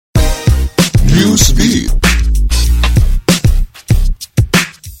Newsbeat.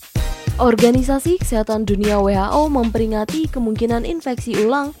 Organisasi Kesehatan Dunia WHO memperingati kemungkinan infeksi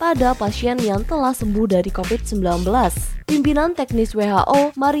ulang pada pasien yang telah sembuh dari COVID-19. Pimpinan teknis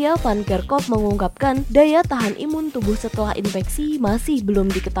WHO, Maria Van Kerkhove, mengungkapkan daya tahan imun tubuh setelah infeksi masih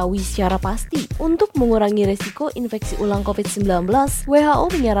belum diketahui secara pasti. Untuk mengurangi risiko infeksi ulang COVID-19, WHO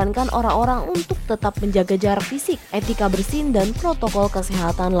menyarankan orang-orang untuk tetap menjaga jarak fisik, etika bersin, dan protokol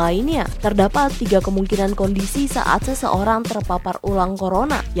kesehatan lainnya. Terdapat 3 kemungkinan kondisi saat seseorang terpapar ulang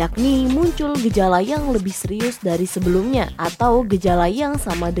corona, yakni muncul gejala yang lebih serius dari sebelumnya, atau gejala yang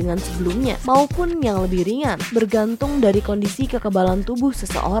sama dengan sebelumnya, maupun yang lebih ringan, bergantung dari kondisi kekebalan tubuh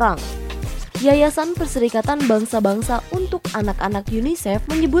seseorang. Yayasan Perserikatan Bangsa-Bangsa untuk Anak-anak UNICEF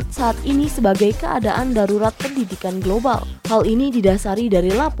menyebut saat ini sebagai keadaan darurat pendidikan global. Hal ini didasari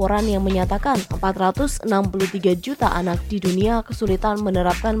dari laporan yang menyatakan 463 juta anak di dunia kesulitan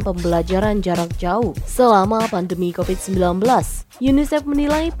menerapkan pembelajaran jarak jauh selama pandemi COVID-19. UNICEF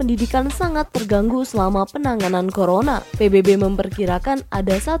menilai pendidikan sangat terganggu selama penanganan corona. PBB memperkirakan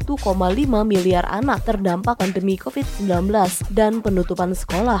ada 1,5 miliar anak terdampak pandemi COVID-19 dan penutupan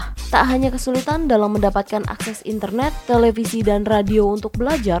sekolah. Tak hanya kesulitan dalam mendapatkan akses internet, televisi, dan radio untuk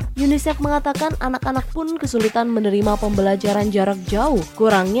belajar, UNICEF mengatakan anak-anak pun kesulitan menerima pembelajaran jarak jauh.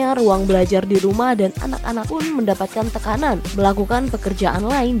 Kurangnya ruang belajar di rumah dan anak-anak pun mendapatkan tekanan melakukan pekerjaan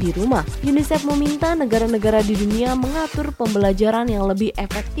lain di rumah. UNICEF meminta negara-negara di dunia mengatur pembelajaran yang lebih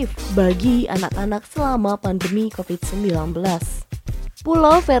efektif bagi anak-anak selama pandemi COVID-19.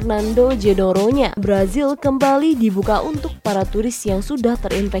 Pulau Fernando de Noronha, Brazil kembali dibuka untuk para turis yang sudah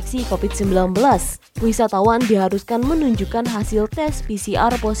terinfeksi COVID-19. Wisatawan diharuskan menunjukkan hasil tes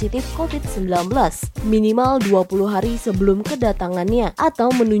PCR positif COVID-19 minimal 20 hari sebelum kedatangannya atau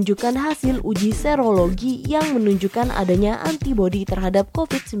menunjukkan hasil uji serologi yang menunjukkan adanya antibodi terhadap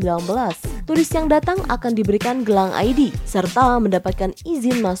COVID-19. Turis yang datang akan diberikan gelang ID serta mendapatkan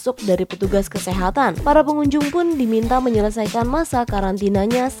izin masuk dari petugas kesehatan. Para pengunjung pun diminta menyelesaikan masa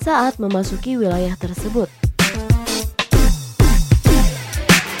karantinanya saat memasuki wilayah tersebut.